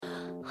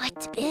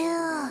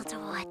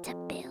What to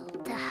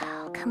build?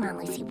 Oh, come on,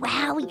 Lucy.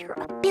 Wow, you're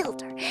a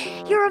builder.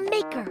 You're a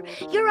maker.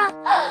 You're a...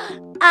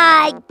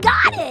 I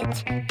got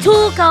it!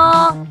 Tool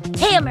call.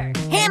 Hammer.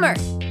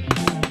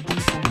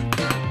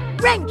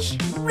 Wrench.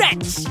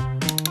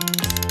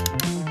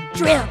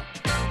 Drill.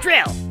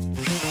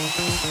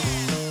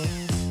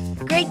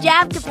 Great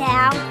job,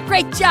 Kapow.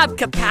 Great job,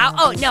 Kapow.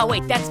 Oh, no,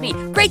 wait, that's me.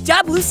 Great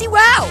job, Lucy.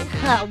 Wow.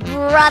 Oh,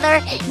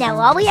 brother. Now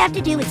all we have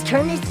to do is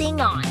turn this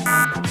thing on.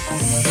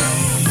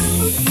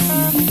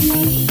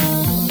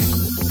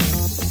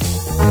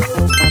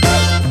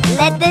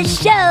 Let the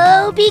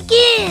show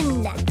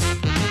begin.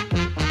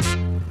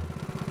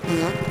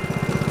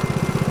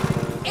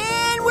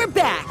 And we're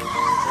back.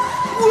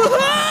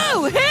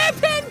 Whoa!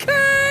 Hairpin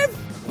curve!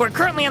 We're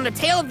currently on the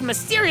tail of the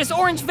mysterious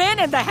orange van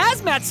and the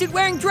hazmat suit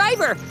wearing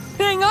driver.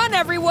 Hang on,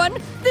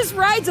 everyone. This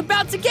ride's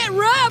about to get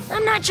rough.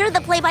 I'm not sure the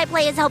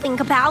play-by-play is helping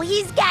Kapow.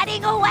 He's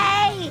getting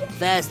away.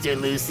 Faster,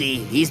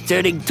 Lucy. He's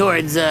turning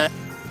towards,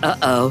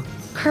 uh-oh.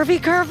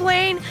 Curvy curve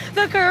lane,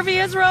 the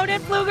curviest road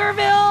in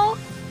Pflugerville.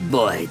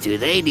 Boy, do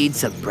they need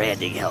some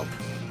branding help.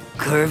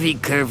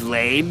 Curvy Curve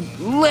Lane?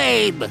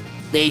 Lame!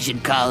 They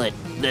should call it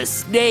the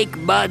Snake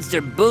Monster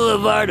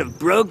Boulevard of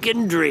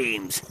Broken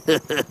Dreams.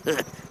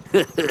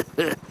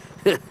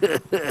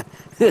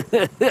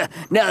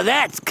 Now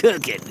that's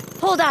cooking.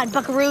 Hold on,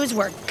 buckaroos.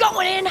 We're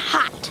going in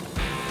hot.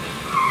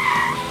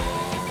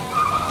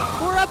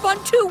 We're up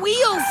on 2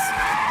 wheels.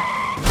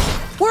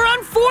 We're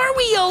on 4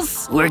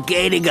 wheels. We're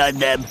gaining on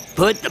them.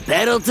 Put the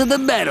pedal to the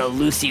metal,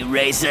 Lucy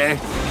Racer.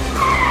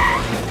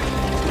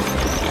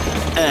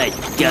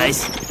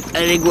 Guys,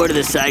 I think one of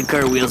the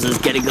sidecar wheels is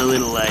getting a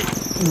little,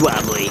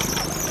 wobbly.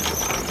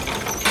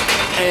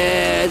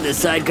 And the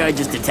sidecar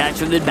just detached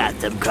from the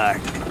bathtub car.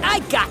 I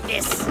got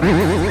this.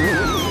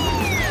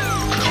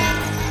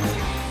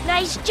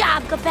 Nice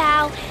job,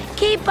 Kapow.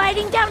 Keep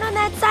biting down on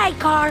that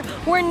sidecar.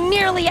 We're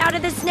nearly out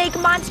of the Snake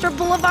Monster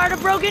Boulevard of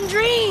Broken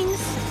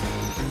Dreams.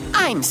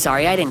 I'm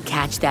sorry, I didn't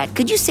catch that.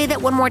 Could you say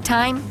that one more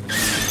time?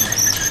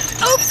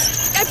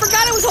 Oops! I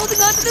forgot I was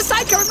holding on to the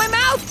sidecar with my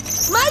mouth!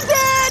 My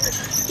bad!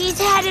 He's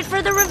headed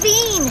for the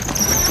ravine.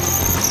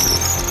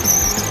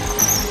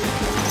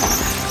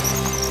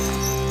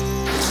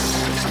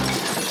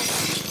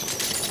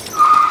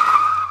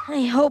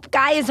 I hope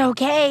Guy is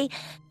okay.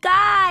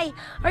 Guy,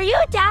 are you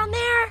down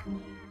there?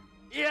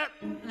 Yep,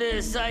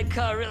 the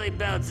sidecar really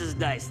bounces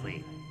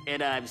nicely.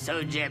 And I'm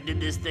so jammed in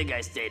this thing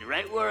I stayed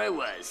right where I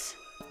was.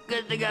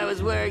 Good thing I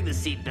was wearing the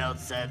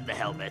seatbelts and the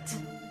helmet.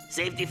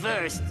 Safety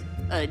first.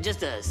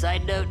 Just a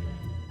side note,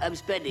 I'm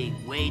spending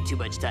way too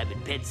much time in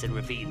pits and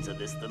ravines on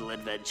this little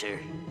adventure.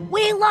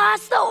 We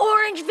lost the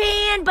orange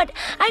van, but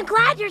I'm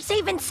glad you're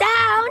safe and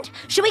sound.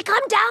 Should we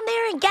come down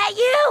there and get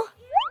you?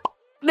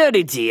 No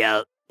need to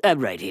yell. I'm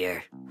right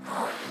here.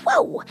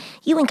 Whoa,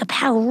 you and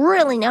Kapow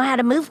really know how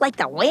to move like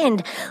the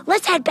wind.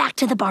 Let's head back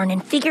to the barn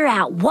and figure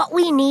out what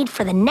we need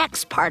for the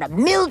next part of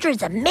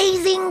Mildred's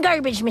amazing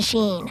garbage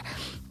machine.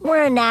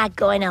 We're not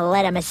going to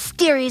let a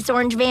mysterious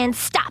orange van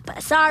stop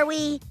us, are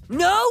we?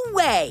 No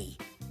way!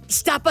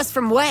 Stop us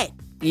from what?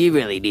 You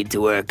really need to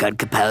work on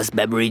Kapow's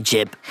memory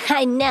chip.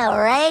 I know,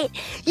 right?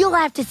 You'll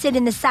have to sit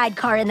in the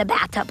sidecar in the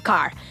bathtub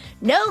car.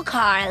 No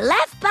car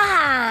left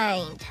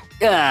behind.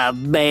 Ah,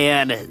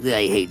 man.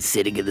 I hate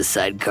sitting in the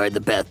sidecar in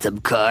the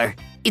bathtub car.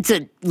 It's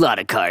a lot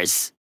of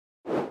cars.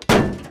 And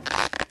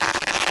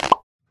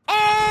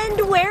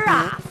we're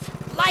off.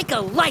 Like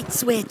a light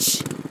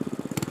switch.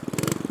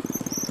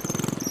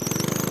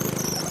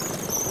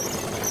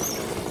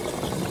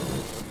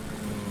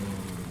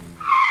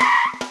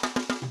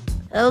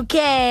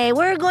 Okay,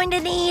 we're going to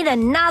need a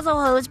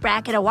nozzle hose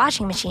bracket, a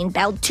washing machine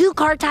belt, 2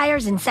 car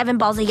tires, and 7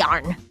 balls of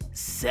yarn.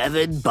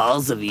 7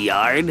 balls of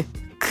yarn?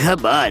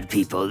 Come on,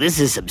 people.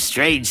 This is some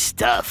strange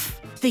stuff.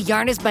 The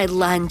yarn is my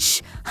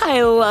lunch.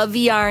 I love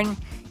yarn.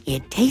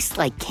 It tastes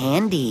like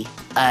candy.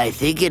 I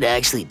think it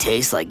actually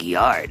tastes like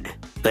yarn.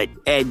 But,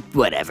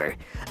 whatever.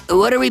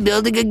 What are we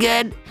building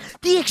again?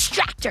 The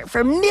extractor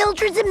for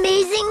Mildred's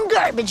amazing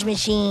garbage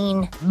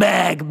machine.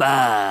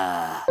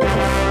 Magma!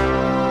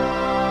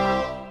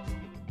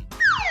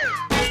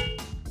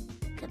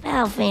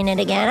 Kapow fainted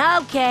again.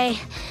 Okay.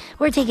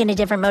 We're taking a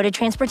different mode of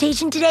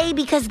transportation today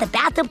because the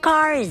bathtub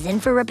car is in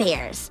for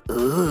repairs.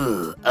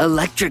 Ooh,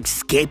 electric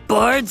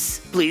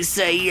skateboards? Please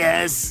say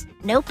yes.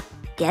 Nope.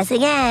 Guess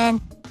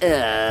again.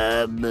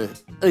 A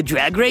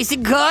drag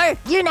racing car?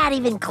 You're not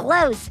even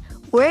close.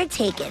 We're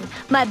taking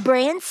my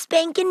brand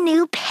spanking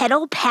new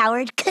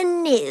pedal-powered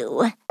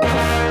canoe.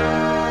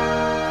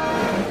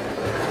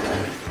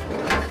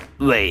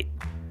 Wait,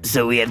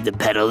 so we have to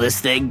pedal this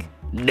thing?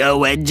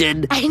 No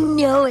engine? I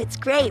know, it's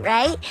great,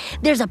 right?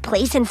 There's a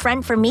place in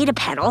front for me to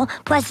pedal,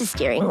 plus a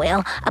steering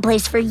wheel, a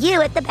place for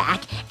you at the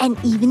back, and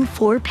even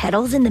 4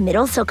 pedals in the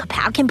middle so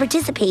Kapow can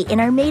participate in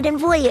our maiden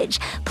voyage.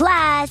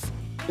 Plus,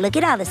 look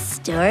at all the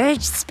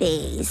storage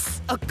space.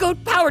 A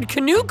goat-powered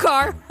canoe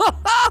car?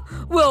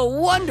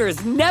 Will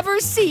wonders never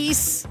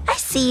cease? I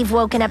see you've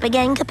woken up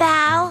again,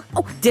 Kapow.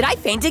 Oh, did I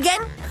faint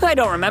again? I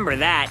don't remember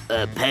that.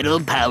 A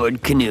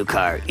pedal-powered canoe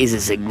car is a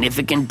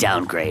significant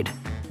downgrade.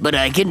 but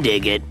I can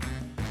dig it.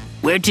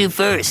 Where to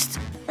first?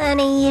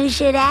 Funny you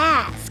should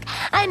ask.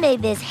 I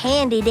made this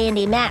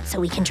handy-dandy map so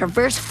we can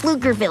traverse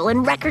Pflugerville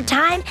in record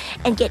time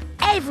and get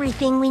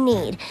everything we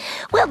need.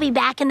 We'll be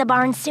back in the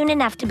barn soon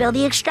enough to build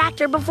the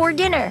extractor before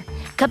dinner.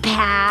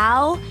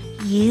 Kapow,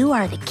 you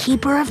are the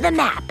keeper of the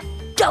map.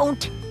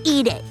 Don't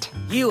eat it.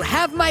 You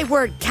have my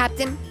word,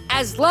 Captain.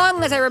 As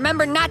long as I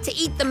remember not to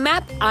eat the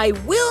map, I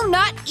will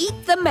not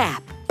eat the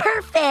map.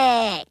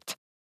 Perfect.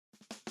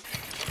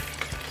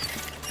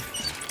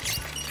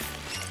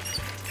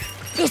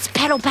 This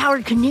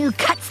pedal-powered canoe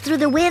cuts through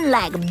the wind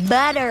like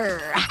butter.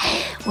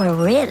 We're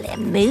really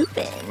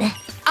moving.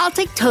 I'll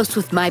take toast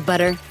with my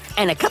butter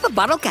and a cup of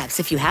bottle caps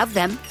if you have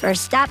them.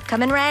 First stop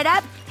coming right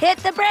up. Hit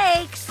the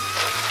brakes.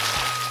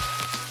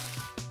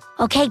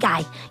 Okay,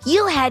 Guy,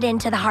 you head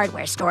into the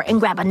hardware store and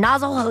grab a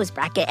nozzle hose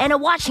bracket and a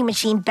washing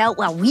machine belt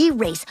while we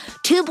race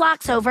 2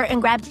 blocks over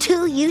and grab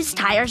 2 used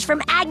tires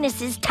from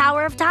Agnes's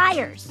Tower of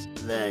Tires.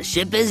 The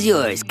ship is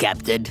yours,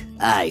 Captain.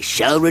 I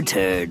shall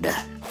return.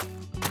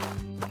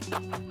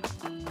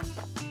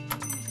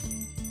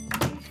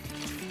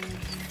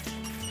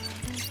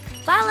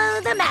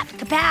 Follow the map,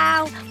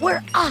 Kapow.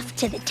 We're off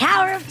to the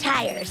Tower of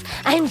Tires.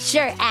 I'm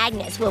sure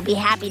Agnes will be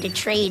happy to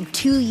trade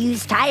 2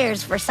 used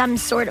tires for some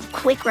sort of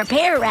quick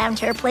repair around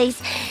her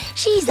place.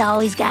 She's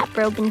always got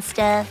broken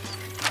stuff.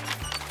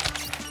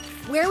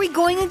 Where are we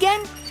going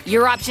again?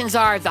 Your options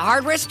are the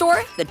hardware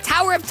store, the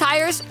Tower of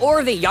Tires,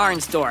 or the yarn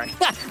store.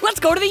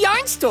 Let's go to the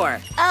yarn store.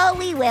 Oh,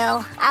 we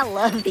will. I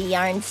love the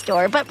yarn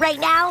store. But right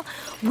now,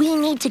 we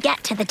need to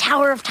get to the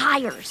Tower of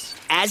Tires.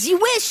 As you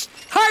wish.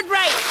 Hard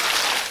right.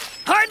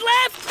 Hard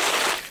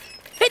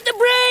left. Hit the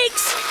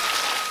brakes.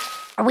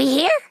 Are we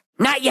here?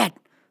 Not yet,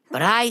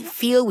 but I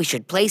feel we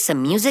should play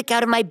some music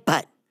out of my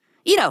butt.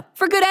 You know,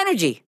 for good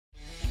energy.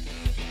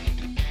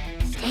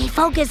 Stay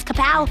focused,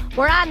 Kapow.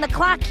 We're on the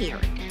clock here.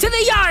 To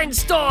the yarn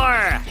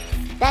store.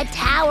 The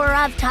Tower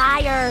of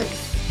Tires.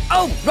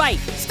 Oh, right.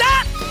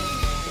 Stop.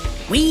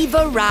 We've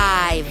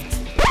arrived.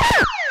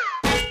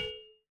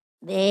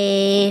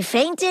 They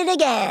fainted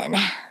again.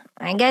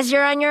 I guess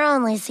you're on your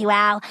own, Lucy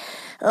Wow.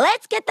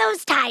 Let's get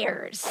those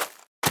tires.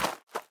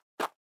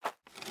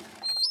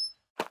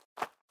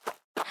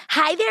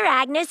 Hi there,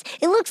 Agnes.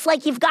 It looks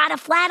like you've got a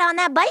flat on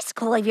that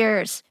bicycle of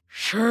yours.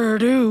 Sure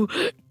do.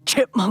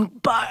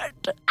 Chipmunk butt.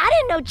 I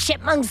didn't know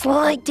chipmunks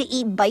like to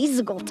eat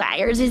bicycle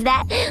tires. Is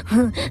that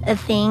a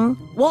thing?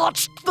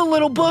 Watch the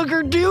little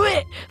bugger do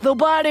it. They'll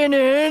bite into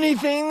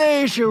anything.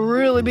 They should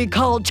really be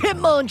called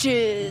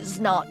chipmunches,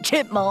 not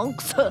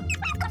chipmunks.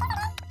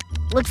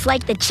 Looks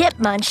like the chip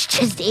munch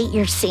just ate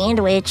your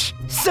sandwich.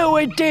 So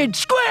it did.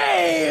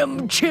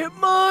 Scram,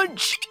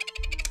 chipmunch.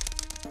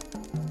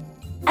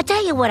 I'll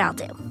tell you what I'll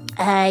do.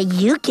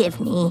 You give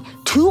me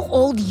 2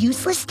 old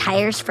useless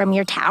tires from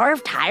your Tower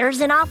of Tires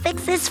and I'll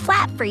fix this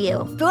flat for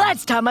you. The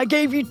last time I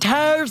gave you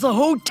tires, the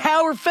whole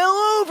tower fell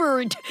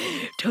over. It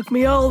took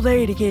me all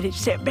day to get it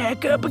set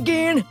back up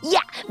again.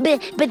 Yeah,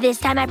 but this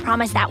time I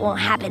promise that won't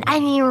happen.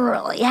 I mean,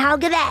 really, how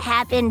could that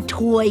happen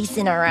twice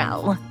in a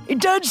row? It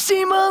does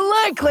seem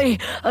unlikely.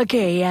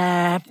 Okay,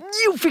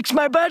 you fix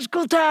my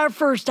bicycle tire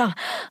first.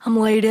 I'm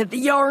late at the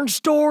yarn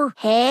store.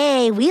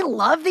 Hey, we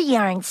love the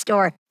yarn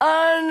store.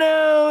 I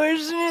know,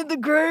 isn't it the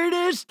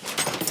greatest?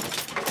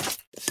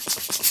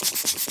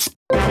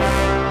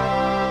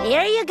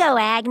 There you go,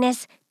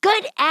 Agnes.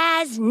 Good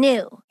as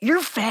new.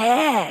 You're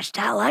fast.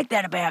 I like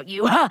that about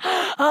you. I'm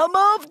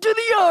off to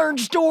the yarn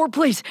store.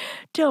 Please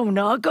don't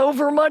knock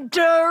over my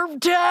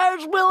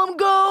tires while I'm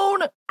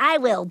gone. I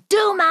will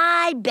do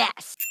my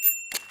best.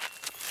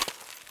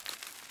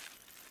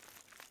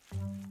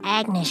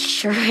 Agnes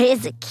sure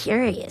is a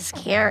curious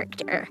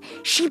character.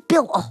 She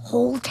built a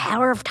whole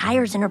tower of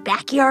tires in her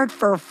backyard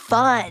for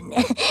fun.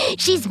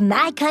 She's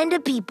my kind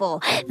of people,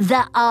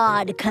 the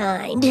odd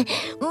kind.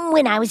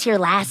 When I was here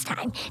last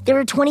time, there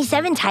were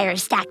 27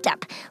 tires stacked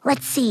up.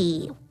 Let's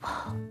see.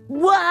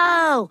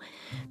 Whoa!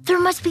 There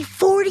must be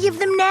 40 of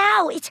them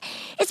now. It's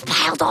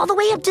piled all the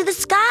way up to the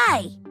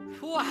sky.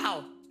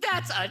 Wow,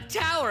 that's a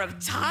tower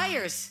of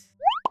tires.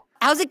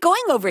 How's it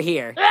going over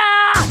here?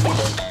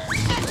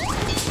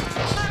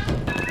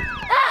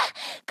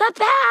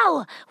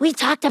 Kapow! We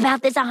talked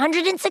about this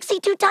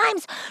 162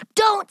 times.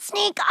 Don't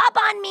sneak up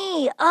on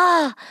me.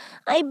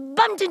 I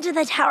bumped into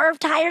the Tower of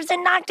Tires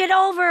and knocked it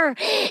over.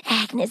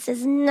 Agnes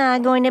is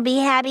not going to be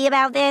happy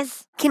about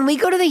this. Can we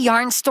go to the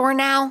yarn store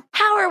now?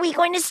 How are we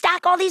going to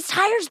stack all these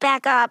tires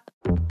back up?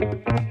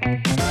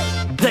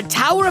 The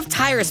Tower of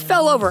Tires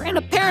fell over, and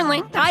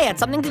apparently I had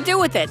something to do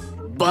with it.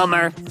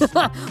 Bummer.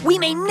 We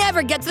may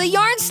never get to the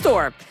yarn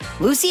store.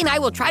 Lucy and I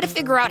will try to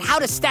figure out how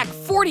to stack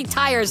 40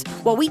 tires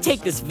while we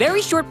take this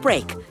very short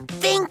break.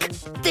 Think,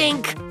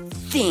 think,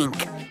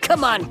 think.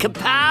 Come on,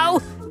 Kapow.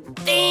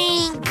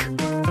 Think.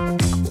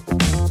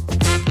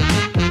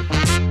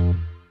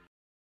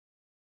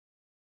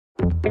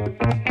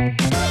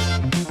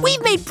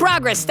 We've made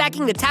progress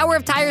stacking the Tower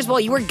of Tires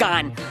while you were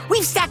gone.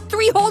 We've stacked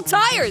 3 whole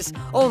tires.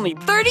 Only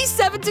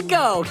 37 to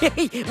go.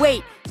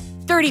 Wait,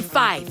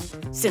 35,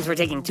 since we're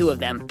taking 2 of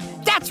them.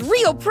 That's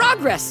real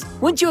progress.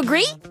 Wouldn't you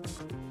agree?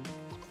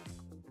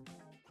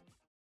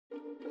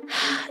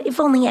 If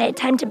only I had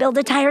time to build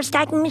a tire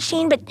stacking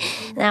machine, but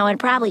that would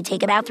probably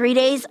take about 3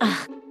 days.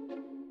 Ugh.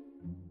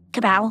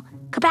 Kapow?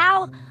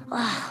 Kapow?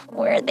 Ugh,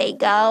 where'd they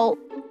go?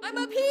 I'm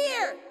up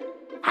here!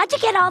 How'd you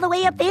get all the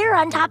way up there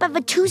on top of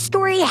a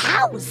 2-story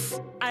house?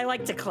 I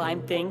like to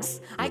climb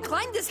things. I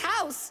climbed this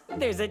house.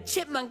 There's a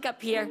chipmunk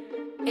up here.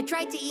 It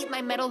tried to eat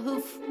my metal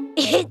hoof.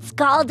 It's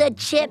called a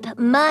chip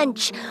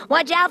munch.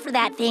 Watch out for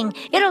that thing.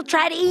 It'll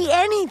try to eat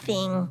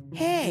anything.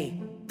 Hey,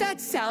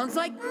 that sounds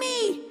like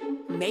me.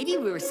 Maybe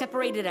we were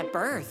separated at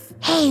birth.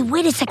 Hey,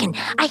 wait a second.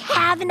 I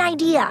have an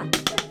idea.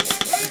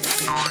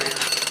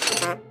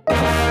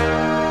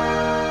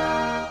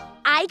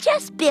 I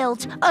just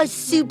built a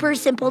super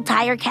simple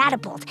tire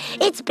catapult.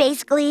 It's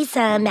basically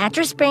some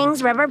mattress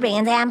springs, rubber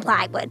bands, and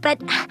plywood,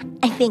 but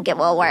I think it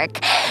will work.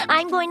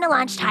 I'm going to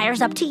launch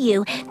tires up to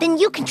you, then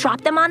you can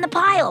drop them on the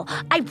pile.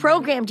 I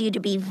programmed you to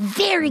be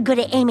very good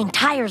at aiming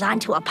tires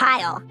onto a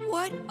pile.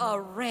 What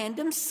a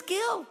random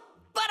skill.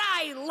 But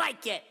I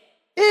like it.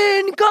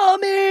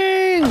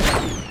 Incoming!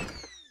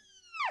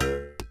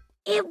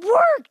 It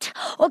worked!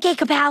 Okay,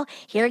 Kapow,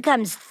 here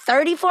comes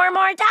 34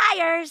 more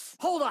tires.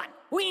 Hold on.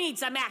 We need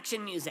some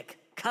action music.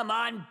 Come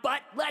on,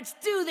 Butt, let's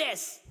do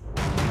this.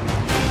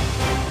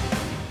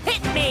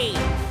 Hit me!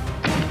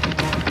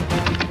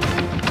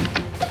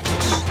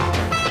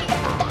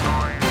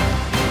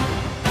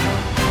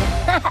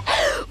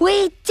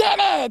 We did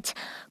it!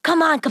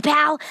 Come on,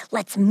 Kapow,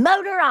 let's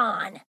motor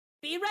on.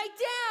 Be right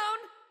down.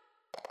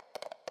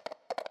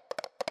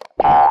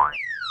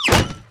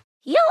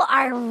 You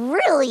are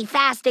really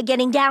fast at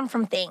getting down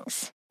from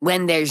things.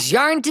 When there's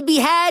yarn to be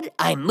had,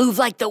 I move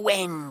like the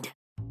wind.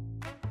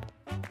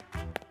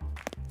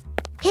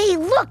 Hey,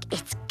 look,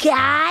 it's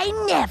Guy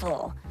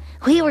Neville.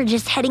 We were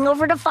just heading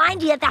over to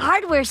find you at the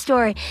hardware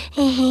store.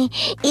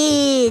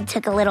 It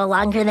took a little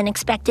longer than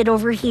expected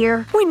over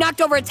here. We knocked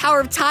over a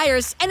tower of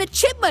tires, and a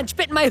chipmunk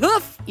bit my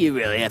hoof. You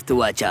really have to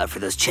watch out for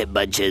those chip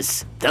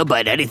bunches. They'll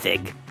bite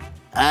anything.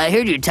 I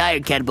heard your tire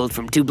catapult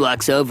from 2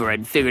 blocks over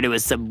and figured it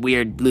was some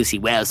weird Lucy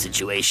Wow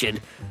situation.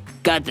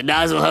 Got the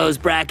nozzle hose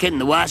bracket and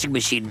the washing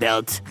machine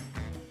belt.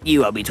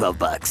 You owe me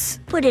 $12.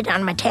 Put it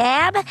on my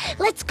tab.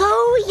 Let's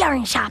go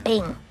yarn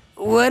shopping.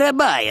 What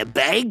am I, a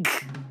bank?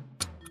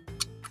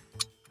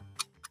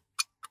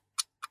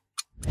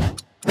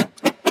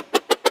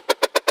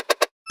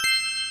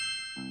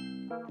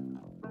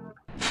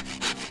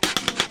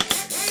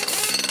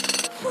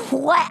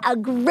 What a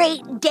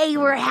great day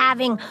we're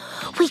having.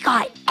 We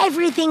got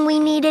everything we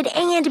needed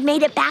and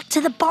made it back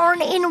to the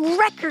barn in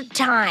record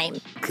time.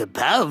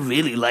 Kapow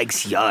really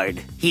likes yarn.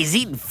 He's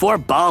eaten 4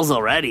 balls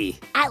already.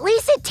 At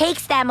least it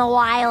takes them a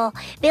while.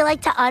 They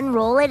like to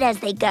unroll it as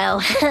they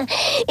go.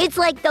 It's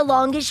like the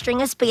longest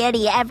string of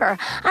spaghetti ever.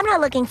 I'm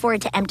not looking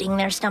forward to emptying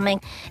their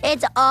stomach.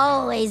 It's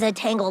always a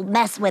tangled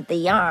mess with the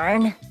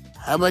yarn.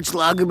 How much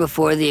longer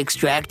before the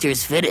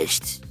extractor's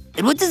finished?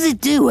 And what does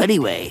it do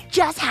anyway?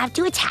 Just have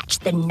to attach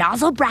the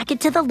nozzle bracket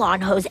to the lawn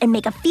hose and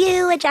make a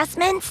few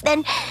adjustments,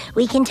 then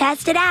we can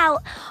test it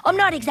out. I'm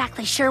not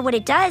exactly sure what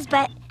it does,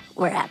 but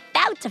we're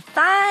about to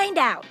find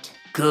out.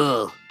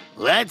 Cool.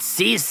 Let's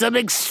see some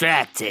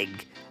extracting.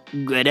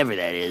 Whatever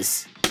that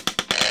is.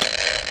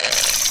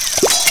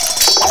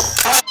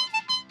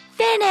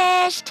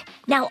 Finished!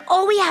 Now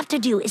all we have to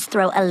do is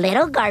throw a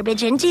little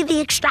garbage into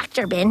the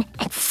extractor bin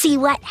and see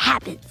what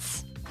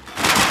happens.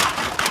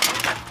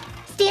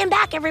 Stand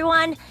back,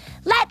 everyone.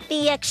 Let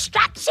the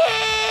extraction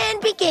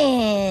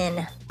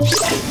begin.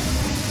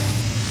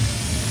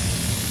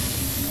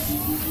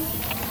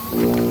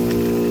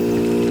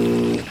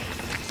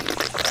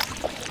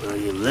 Will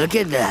you look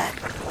at that?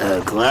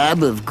 A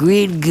glob of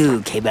green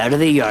goo came out of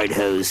the yard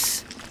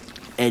hose.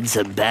 And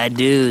some bad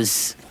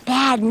news.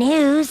 Bad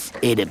news?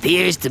 It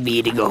appears to be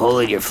eating a hole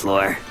in your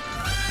floor.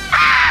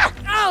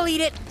 I'll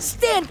eat it.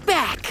 Stand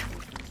back.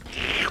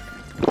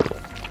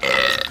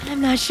 I'm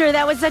not sure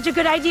that was such a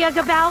good idea,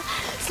 Kapow.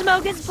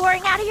 Smoke is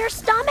pouring out of your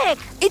stomach.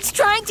 It's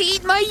trying to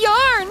eat my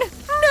yarn.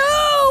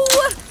 No!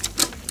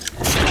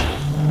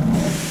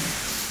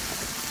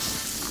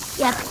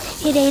 Yep,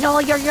 it ate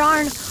all your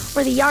yarn,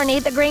 or the yarn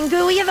ate the green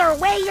goo. Either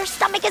way, your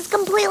stomach is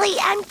completely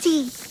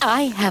empty.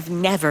 I have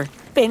never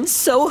been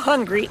so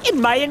hungry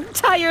in my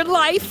entire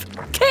life.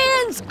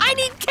 Cans! I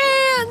need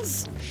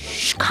cans!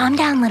 Shh, calm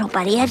down, little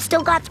buddy. I've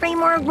still got 3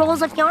 more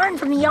rolls of yarn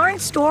from the yarn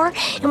store,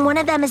 and one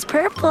of them is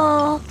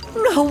purple.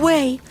 No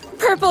way.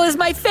 Purple is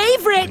my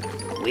favorite.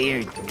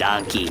 Weird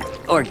donkey,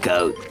 or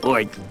goat,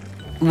 or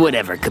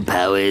whatever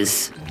Kapow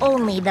is.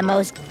 Only the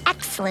most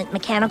excellent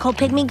mechanical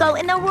pygmy goat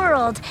in the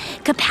world.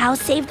 Kapow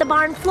saved the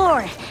barn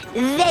floor.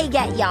 They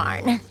get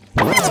yarn.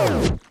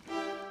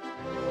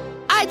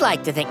 I'd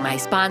like to thank my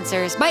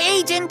sponsors, my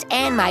agent,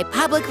 and my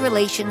public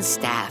relations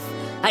staff.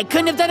 I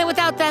couldn't have done it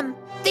without them.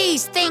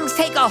 These things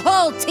take a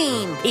whole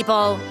team,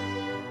 people.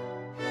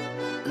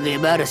 The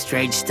amount of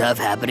strange stuff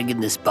happening in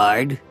this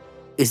barn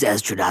is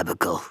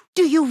astronomical.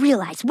 Do you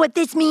realize what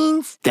this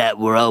means? That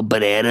we're all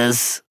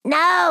bananas.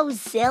 No,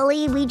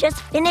 silly. We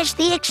just finished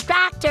the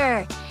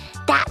extractor.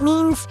 That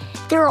means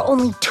there are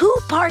only 2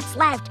 parts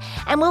left,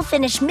 and we'll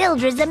finish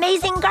Mildred's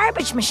amazing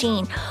garbage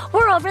machine.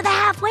 We're over the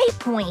halfway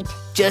point.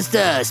 Just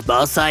a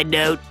small side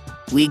note,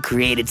 we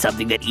created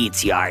something that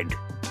eats yard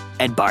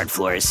and barn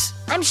floors.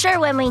 I'm sure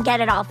when we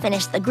get it all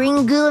finished, the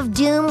green goo of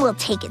doom will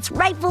take its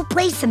rightful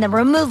place in the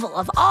removal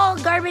of all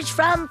garbage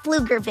from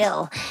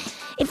Pflugerville.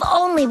 If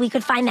only we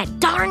could find that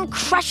darn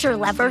crusher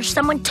lever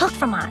someone took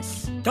from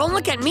us. Don't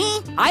look at me.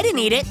 I didn't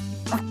eat it.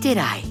 Or did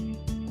I?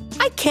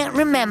 I can't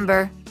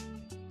remember.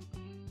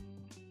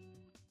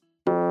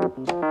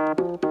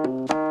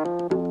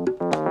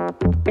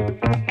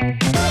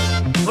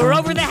 We're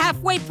over the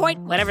halfway point,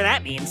 whatever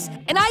that means.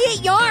 And I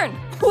ate yarn.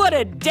 What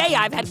a day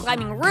I've had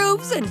climbing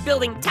roofs and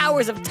building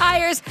towers of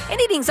tires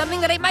and eating something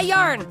that ate my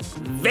yarn.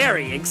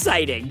 Very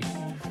exciting.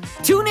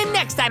 Tune in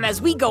next time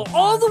as we go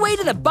all the way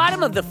to the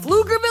bottom of the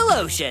Pflugerville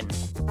Ocean.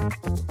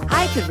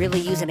 I could really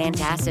use an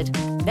antacid.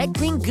 That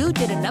green goo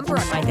did a number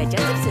on my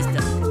digestive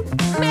system.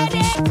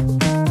 Medic!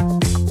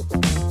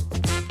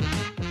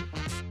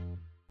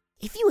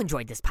 If you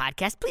enjoyed this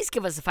podcast, please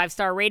give us a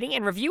 5-star rating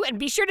and review and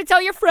be sure to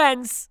tell your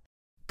friends.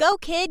 Go,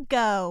 kid,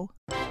 go.